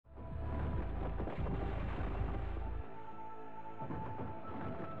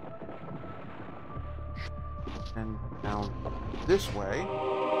And down this way.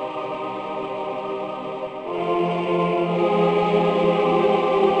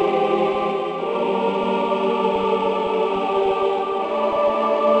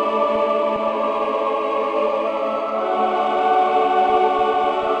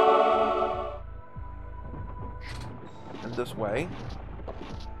 And this way.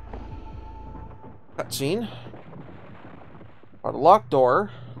 Cutscene. By the locked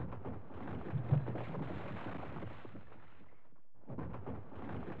door.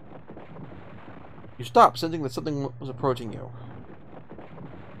 You stop, sensing that something was approaching you.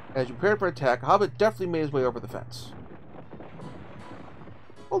 As you prepared for an attack, a hobbit deftly made his way over the fence.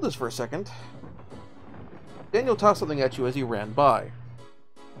 Hold this for a second. Daniel tossed something at you as he ran by.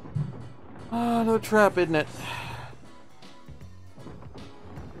 Ah, no trap, isn't it?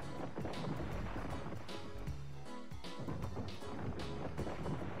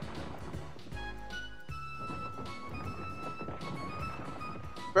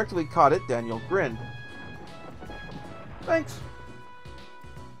 Effectively caught it, Daniel grinned. Thanks.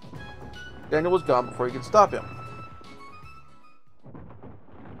 Daniel was gone before you could stop him.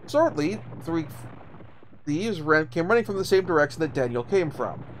 Shortly, three thieves came running from the same direction that Daniel came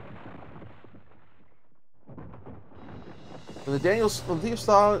from. When the thieves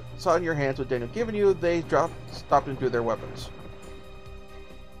saw in your hands what Daniel had given you, they stopped and drew their weapons.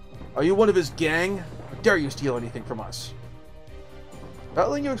 Are you one of his gang? How dare you steal anything from us? Not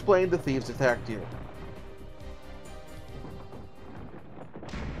letting you explain, the thieves attacked you.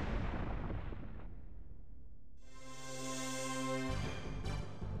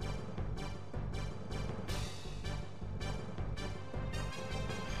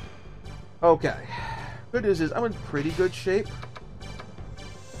 Okay. Good news is I'm in pretty good shape.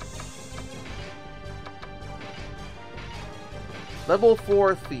 Level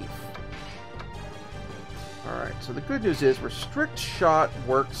 4 Thief. Alright, so the good news is Restrict Shot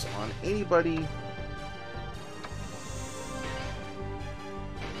works on anybody.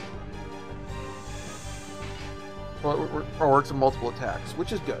 Well, it works on multiple attacks,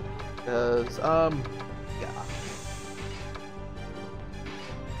 which is good. Because, yeah.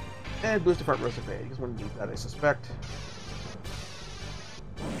 And boost of front rows of fade, because we're going to need that, I suspect.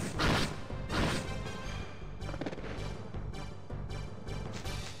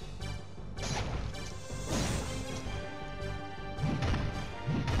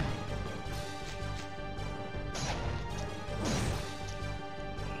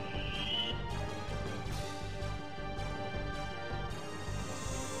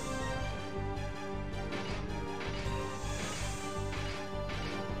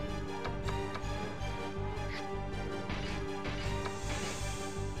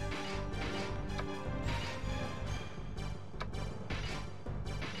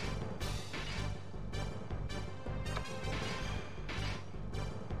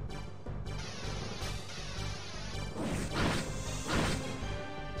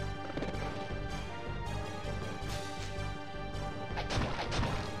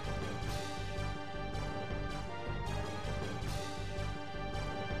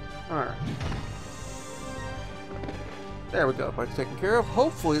 Alright. There we go. Fight's taken care of.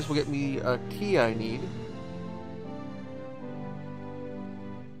 Hopefully this will get me a key I need.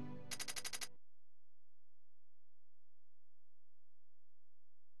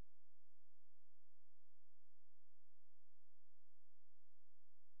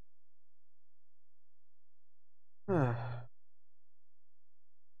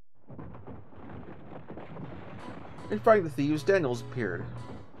 In fighting the thieves, Daniels appeared.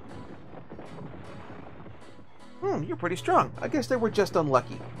 You're pretty strong. I guess they were just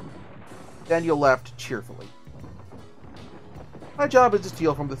unlucky. Daniel laughed cheerfully. My job is to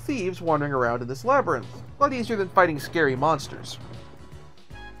steal from the thieves wandering around in this labyrinth. A lot easier than fighting scary monsters.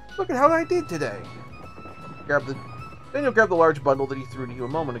 Look at how I did today. Daniel grabbed the large bundle that he threw to you a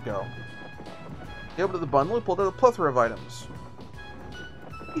moment ago. He opened the bundle and pulled out a plethora of items.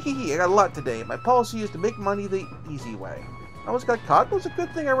 Hehe, I got a lot today. My policy is to make money the easy way. I almost got caught, but it was a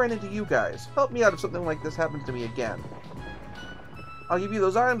good thing I ran into you guys. Help me out if something like this happens to me again. I'll give you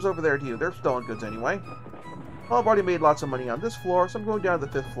those items over there to you. They're stolen goods anyway. Well, I've already made lots of money on this floor, so I'm going down to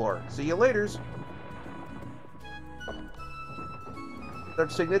the 5th floor. See you laters. After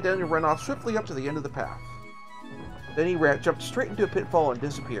saying that, Daniel ran off swiftly up to the end of the path. Then he jumped straight into a pitfall and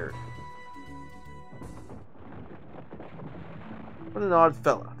disappeared. What an odd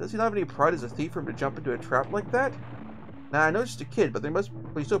fella. Does he not have any pride as a thief for him to jump into a trap like that? Nah, I know he's just a kid, but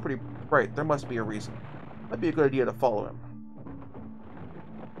he's still pretty bright. There must be a reason. Might be a good idea to follow him.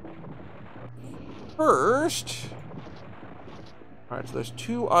 First, Alright, so there's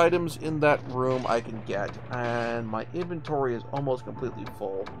 2 items in that room I can get, and my inventory is almost completely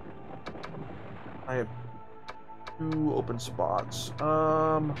full. I have 2 open spots.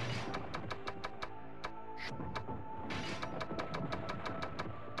 Oh,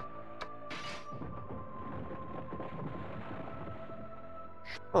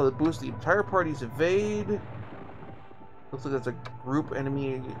 that boosts the entire party's evade. Looks like that's a group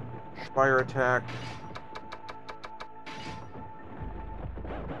enemy fire attack.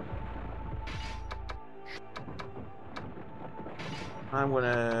 I'm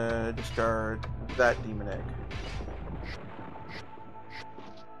gonna discard that demon egg.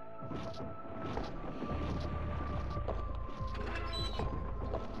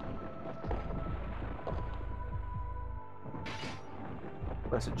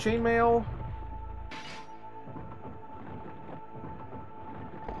 Blessed chainmail.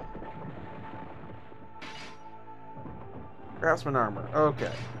 Craftsman armor.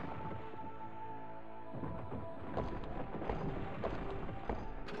 Okay.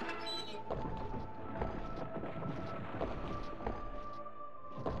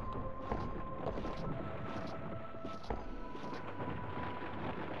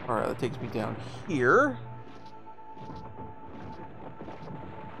 Alright, that takes me down here.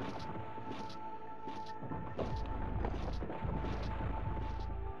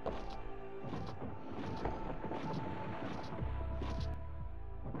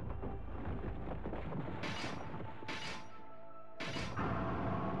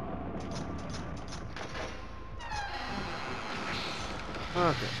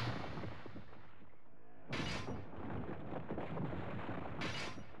 Okay.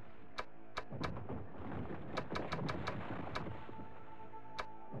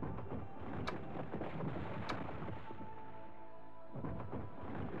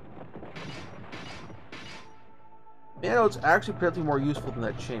 You know, it's actually potentially more useful than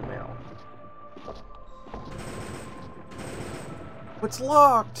that chainmail. It's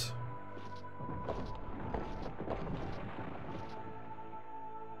locked!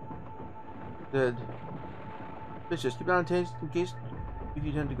 Good. Vicious, keep it on taste in case if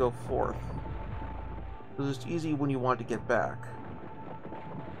you tend to go forth. It's just easy when you want to get back.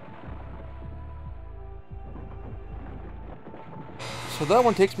 So that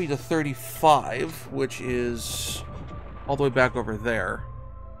one takes me to 35, which is all the way back over there.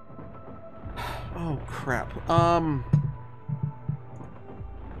 Oh, crap.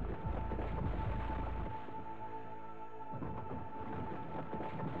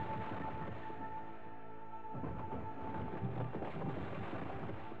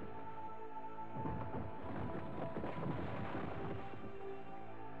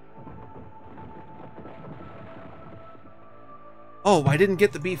 Oh, I didn't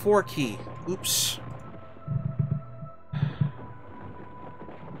get the B4 key. Oops.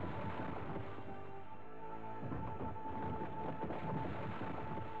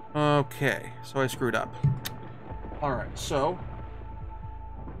 Okay, so I screwed up. Alright, so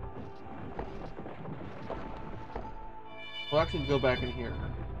we'll actually go back in here.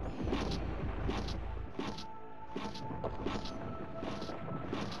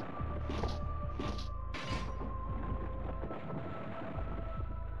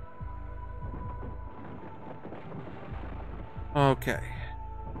 Okay.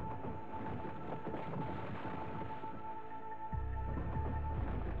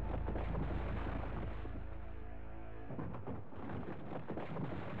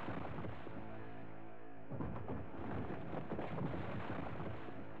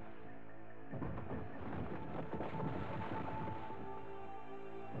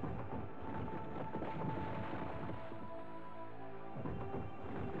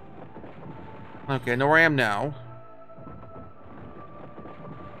 Okay, I know where I am now.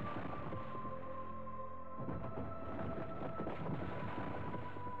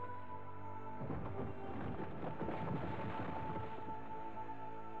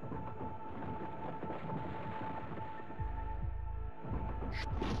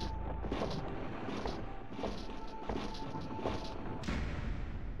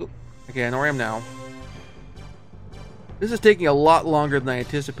 Okay, I know where I am now. This is taking a lot longer than I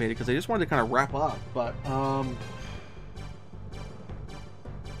anticipated because I just wanted to kind of wrap up, but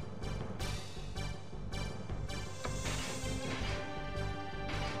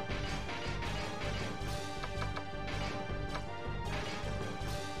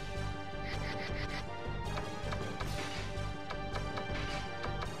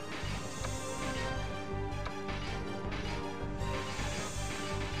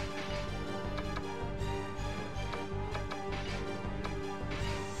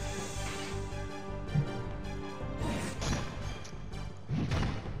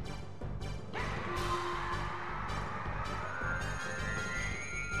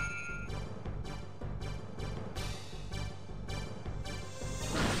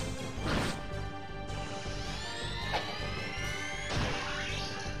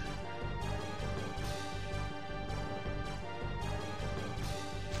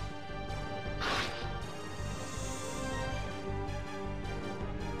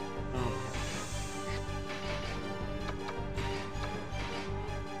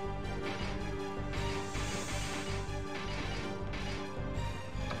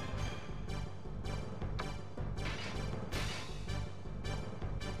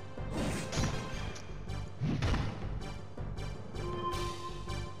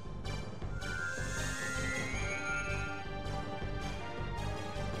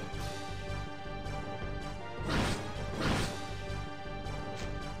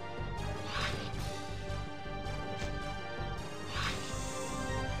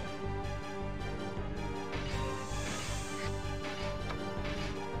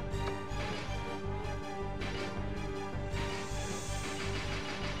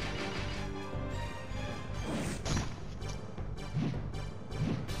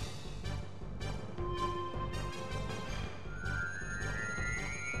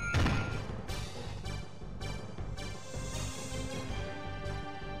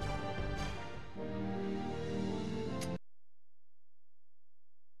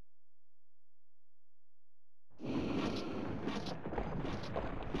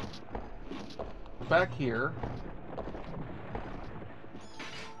back here.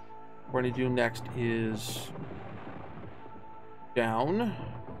 What we're going to do next is down.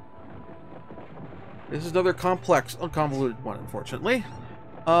 This is another complex, convoluted one, unfortunately.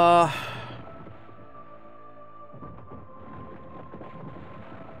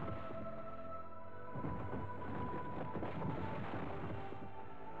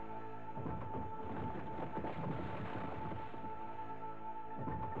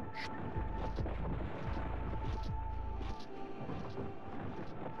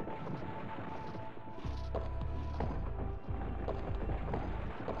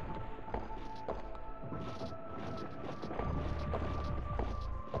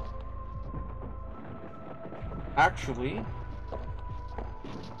 Actually,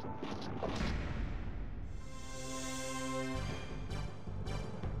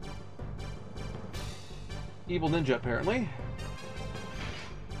 evil ninja, apparently.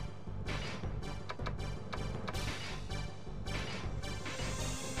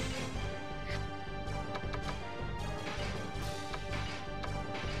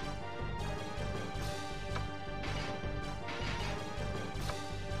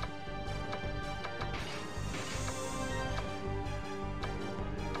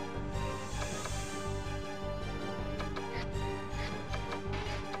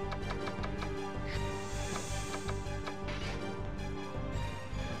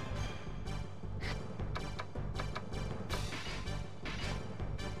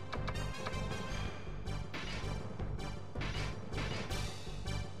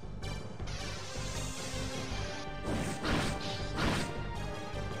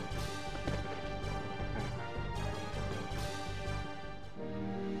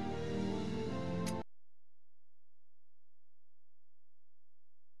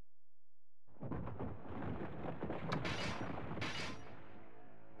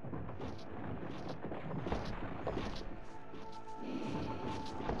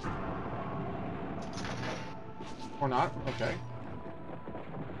 Or not, okay.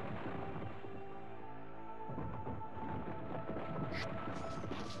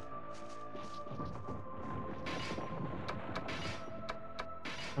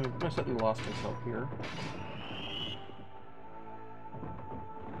 I slightly lost myself here.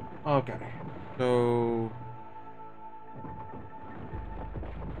 Okay, so...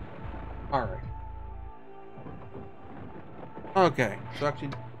 Alright. Okay, so actually...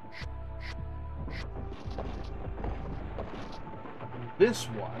 this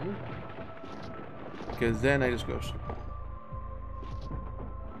one, because then I just go.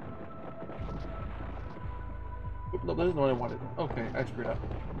 Oop, no, that isn't what I wanted. Okay, I screwed up.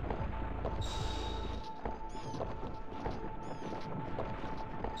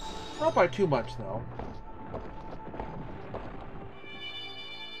 Not by too much though,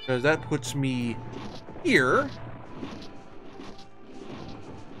 because that puts me here.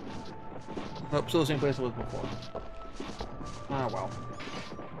 Oh, still the same place I was before. Ah, well.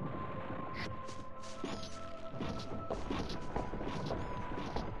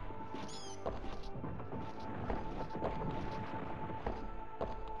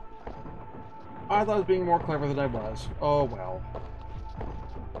 I thought I was being more clever than I was. Oh, well.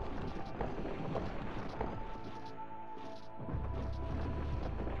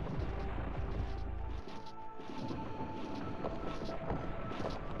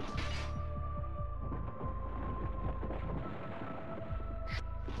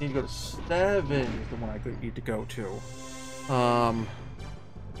 Need to go to 7 is the one I need to go to.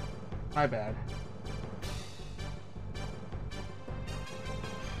 My bad.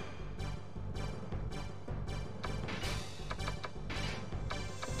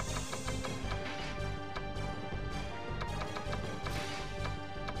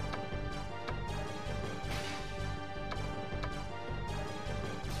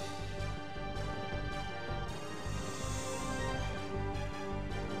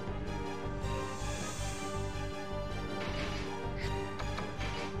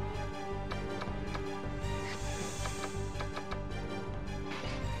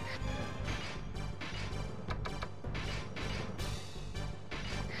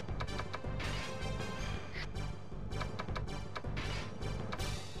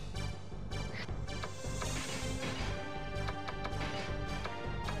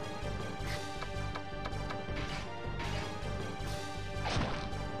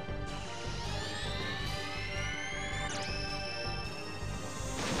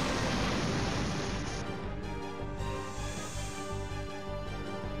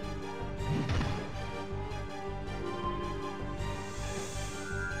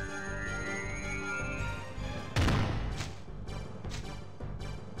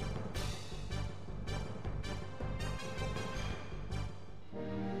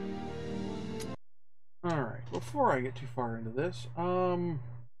 before I get too far into this,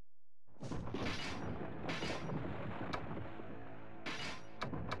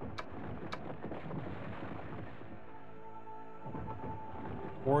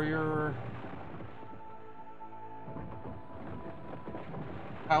 warrior,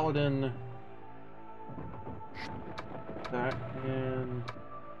 paladin, that, and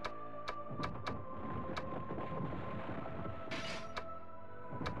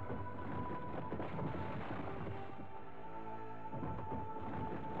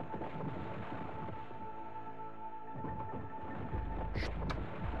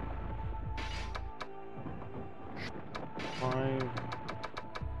five.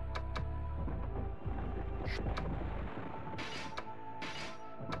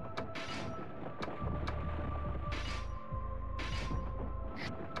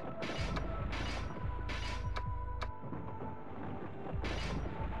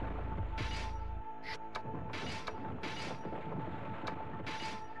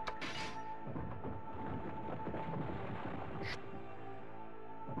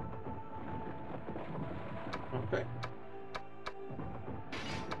 Okay.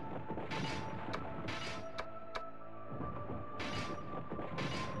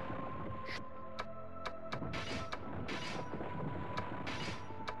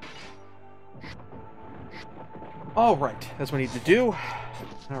 All right, that's what I need to do.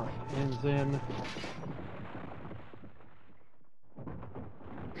 All right, and then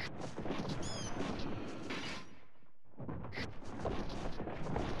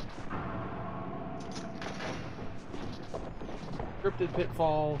Cryptid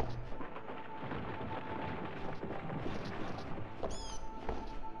Pitfall.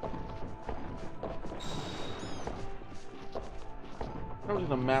 I was going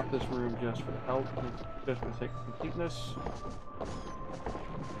to map this room just for the health, just for the sake of completeness.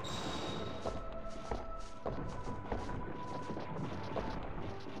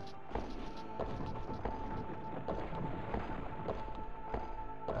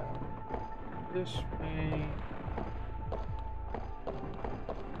 This way.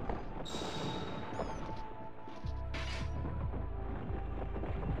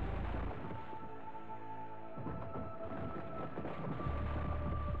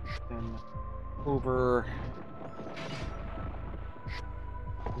 Then over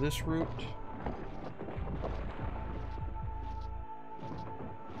this route.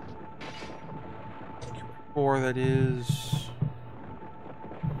 Or that is.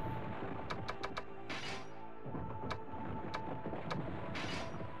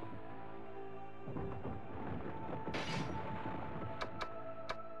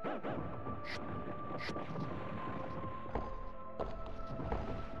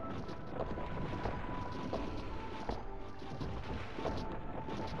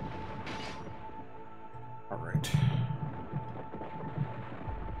 All right.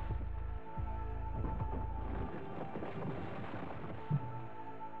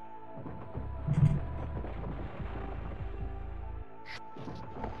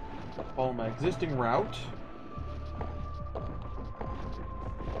 Follow my existing route.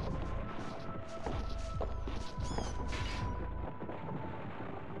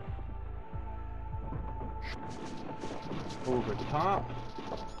 Over the top.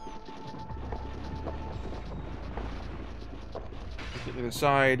 Get to the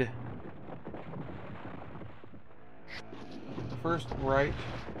side. The first right.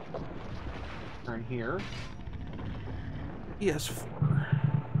 Turn here. ES4.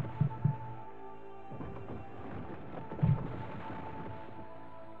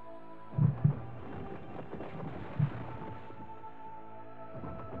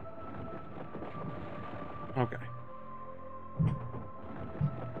 Okay.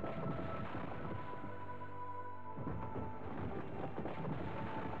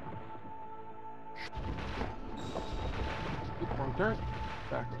 Wrong turn.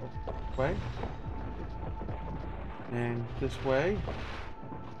 Back this way. And this way.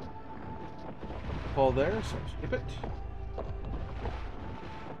 Fall there, so skip it.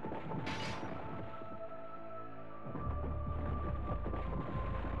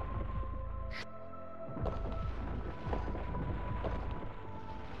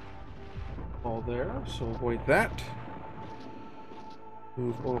 Fall there, so avoid that.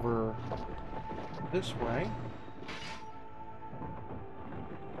 Move over this way.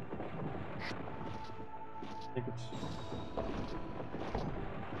 I think it's...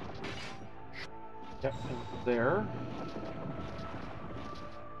 Yep, and there.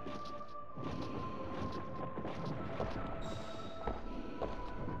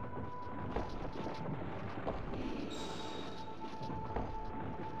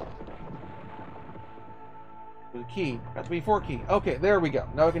 There's a key. Got to be 4 key. Okay, there we go.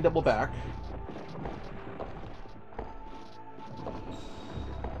 Now I can double back.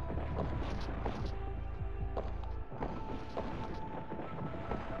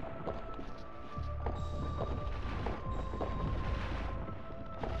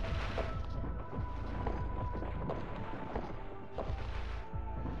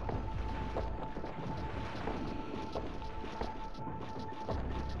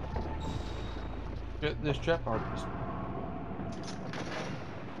 Get this trap out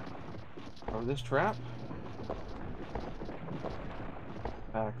of this trap.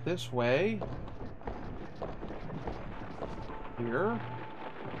 Back this way. Here.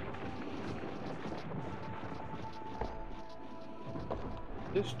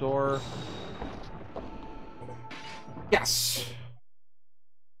 This door. Yes!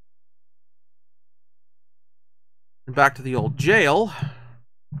 And back to the old jail.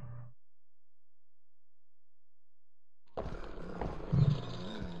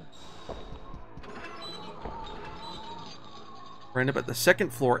 We're end up at the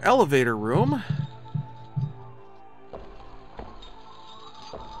 2nd floor elevator room.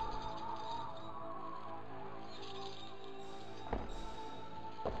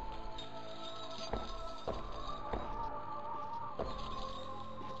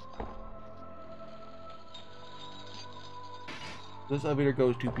 This elevator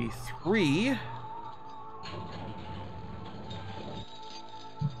goes to B3.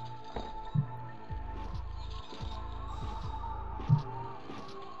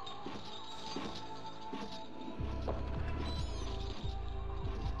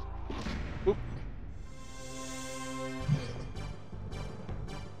 Oop.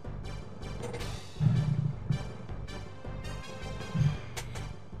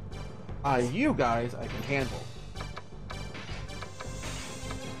 You guys, I can handle.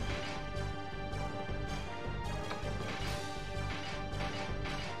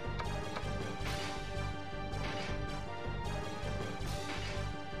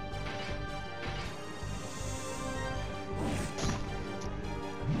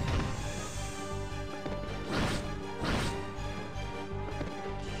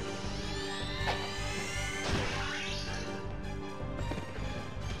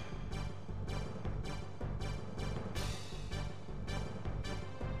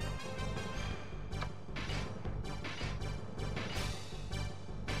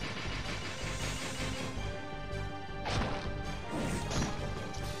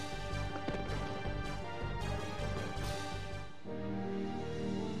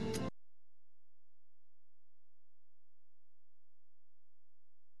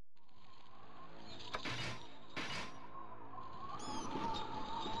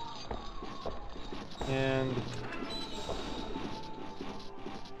 And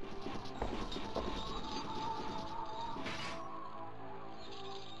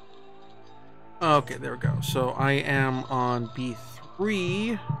okay, there we go. So I am on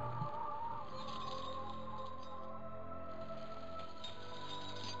B3.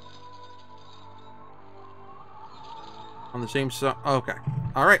 On the same side. Okay.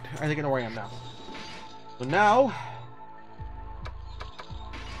 All right. I think I know where I am now. So now,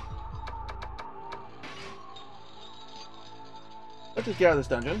 let's just get out of this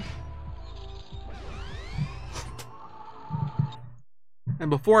dungeon. And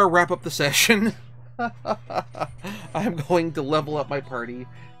before I wrap up the session, I'm going to level up my party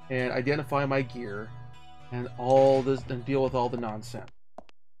and identify my gear and all this and deal with all the nonsense.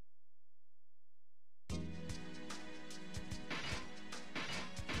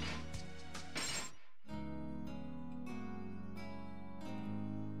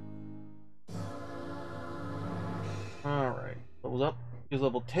 Alright, levels up. He's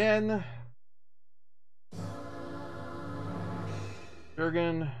level 10.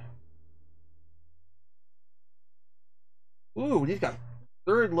 Jurgen. Ooh, he's got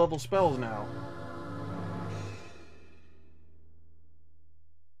 3rd level spells now.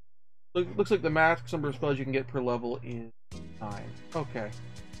 Looks like the max number of spells you can get per level is 9. Okay.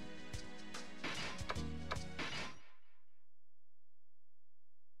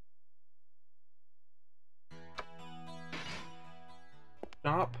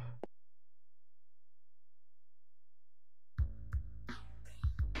 Stop.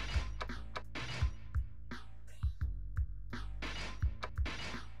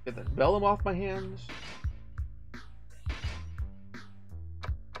 Get that vellum off my hands.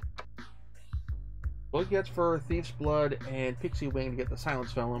 Blood gets for Thief's Blood and Pixie Wing to get the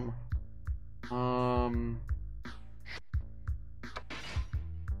Silence Vellum.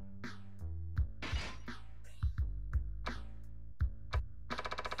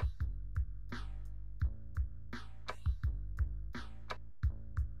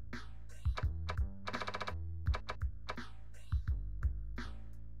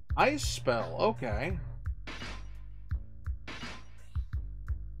 Ice spell, okay.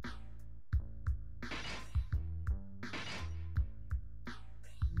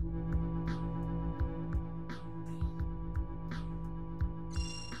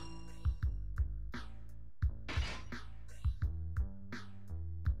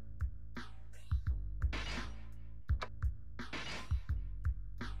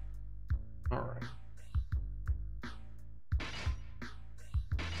 Alright.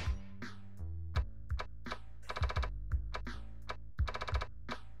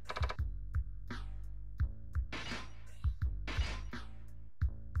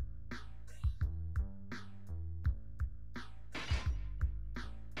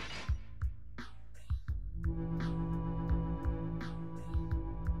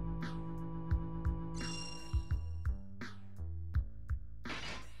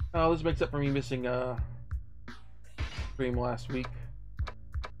 Oh, this makes up for me missing stream last week.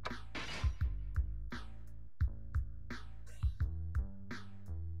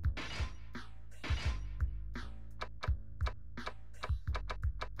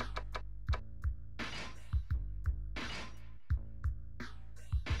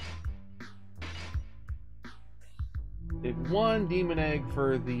 Did one demon egg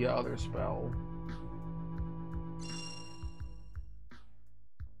for the other spell.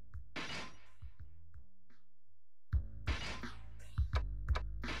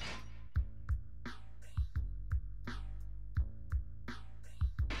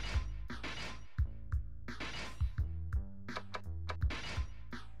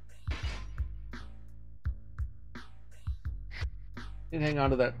 And hang on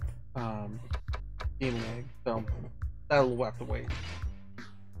to that demon egg, so that'll have to wait.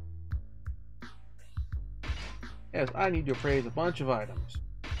 Yes, I need to appraise a bunch of items.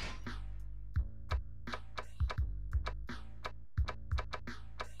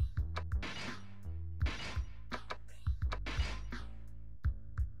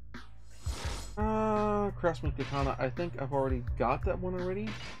 Craftsman Katana, I think I've already got that one already.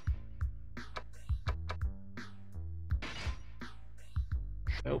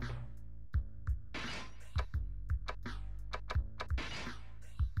 Nope.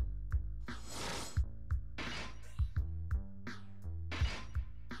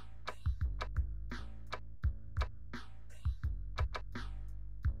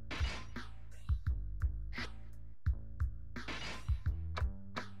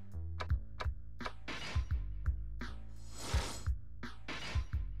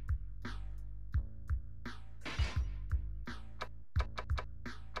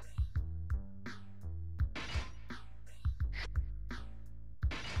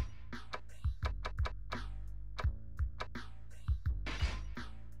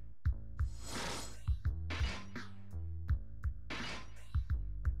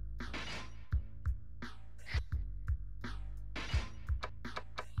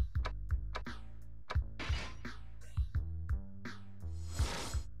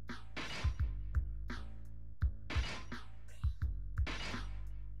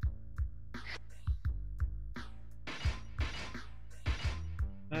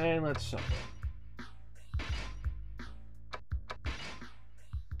 And let's sell it.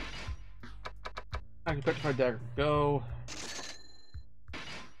 I can petrified dagger. Go.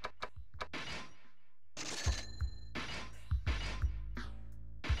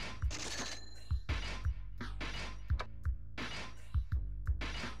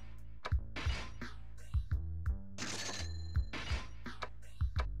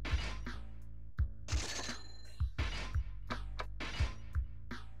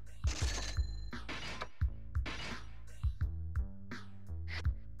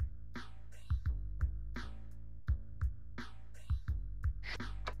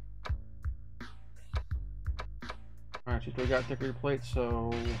 Alright, she's already got decorated plate,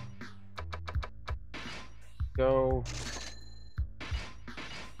 so go.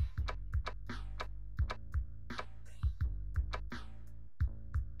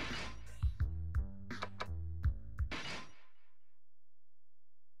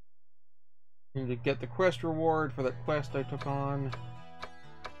 Need to get the quest reward for that quest I took on.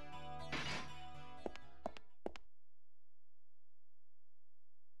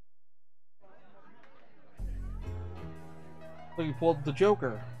 So you pulled the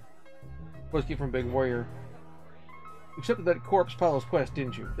Joker. Whiskey from Big Warrior. You accepted that corpse Paolo's quest,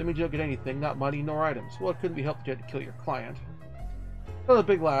 didn't you? That means you don't get anything, not money nor items. Well, it couldn't be helped that you had to kill your client. Another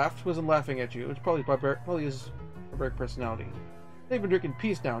big laugh. Wasn't laughing at you. It's probably his barbaric personality. They've been drinking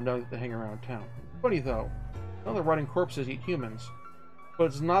peace now that they hang around town. Funny though, none of the rotting corpses eat humans. But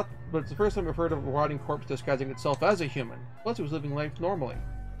it's the first time I've heard of a rotting corpse disguising itself as a human. Plus it was living life normally.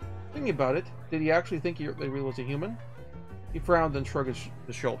 Thinking about it, did he actually think they really was a human? He frowned and shrugged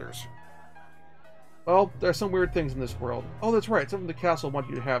his shoulders. Well, there are some weird things in this world. Oh, that's right. Some of the castle want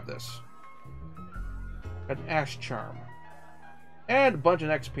you to have this. An ash charm. And a bunch of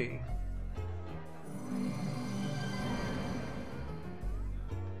XP.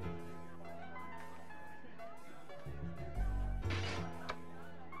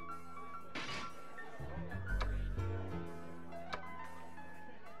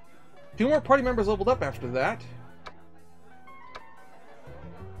 Two more party members leveled up after that.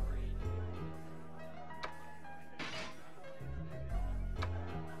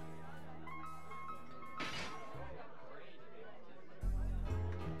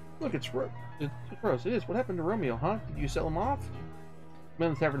 Look, it's Rose. It is. What happened to Romeo, huh? Did you sell him off? The men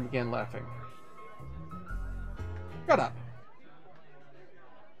in the tavern began laughing. Shut up.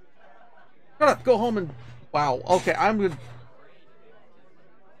 Shut up. Go home and... Wow. Okay, I'm good.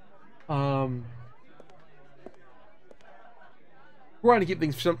 We're trying to keep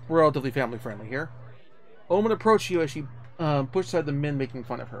things relatively family friendly here. Omen approached you as she pushed aside the men making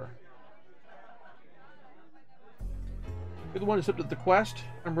fun of her. You're the one who accepted the quest?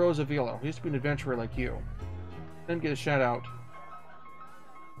 I'm Rose Avilo. I used to be an adventurer like you. Didn't get a shout out.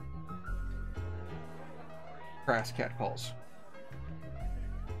 Crass cat calls.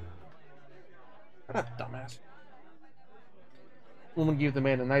 Shut up, dumbass. The woman gave the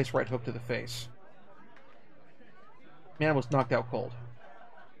man a nice right hook to the face. The man was knocked out cold.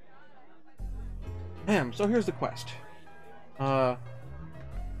 So here's the quest. Rose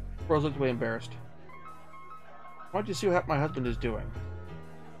looked away embarrassed. Why don't you see what my husband is doing?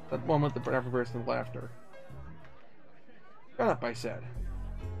 That moment, the burst of laughter. Shut up, I said.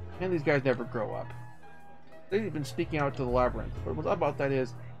 And these guys never grow up. They've been sneaking out to the labyrinth, but what's about that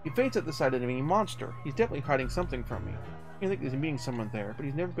is, he faints at the sight of any monster. He's definitely hiding something from me. I think he's meeting someone there, but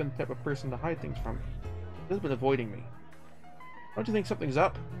he's never been the type of person to hide things from me. He's been avoiding me. Don't you think something's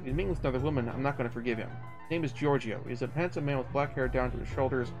up? If he's meeting with another woman, I'm not going to forgive him. His name is Giorgio. He's a handsome man with black hair down to his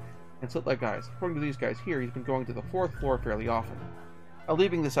shoulders and slit-like eyes. According to these guys here, he's been going to the 4th floor fairly often. I'm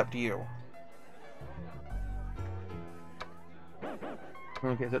leaving this up to you. Okay, so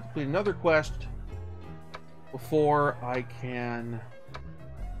I have to complete another quest before I can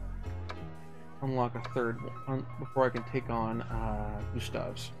unlock a third one, before I can take on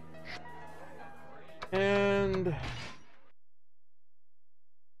Gustav's. And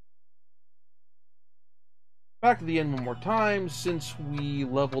back to the inn one more time, since we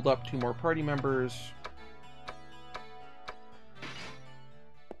leveled up 2 more party members.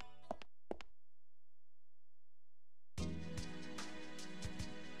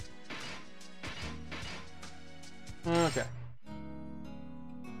 Okay.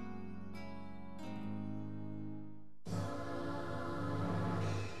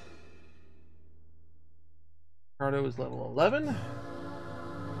 Ricardo is level 11.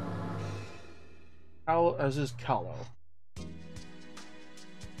 As is Kahlo.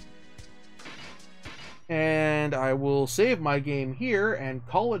 And I will save my game here and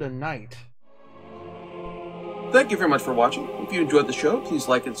call it a night. Thank you very much for watching. If you enjoyed the show, please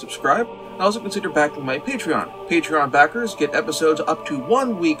like and subscribe. And also consider backing my Patreon. Patreon backers get episodes up to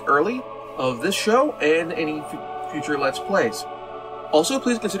 1 week early of this show and any future Let's Plays. Also,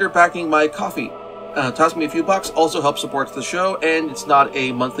 please consider backing my Ko-fi. Toss me a few bucks also helps support the show, and it's not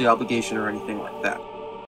a monthly obligation or anything like that.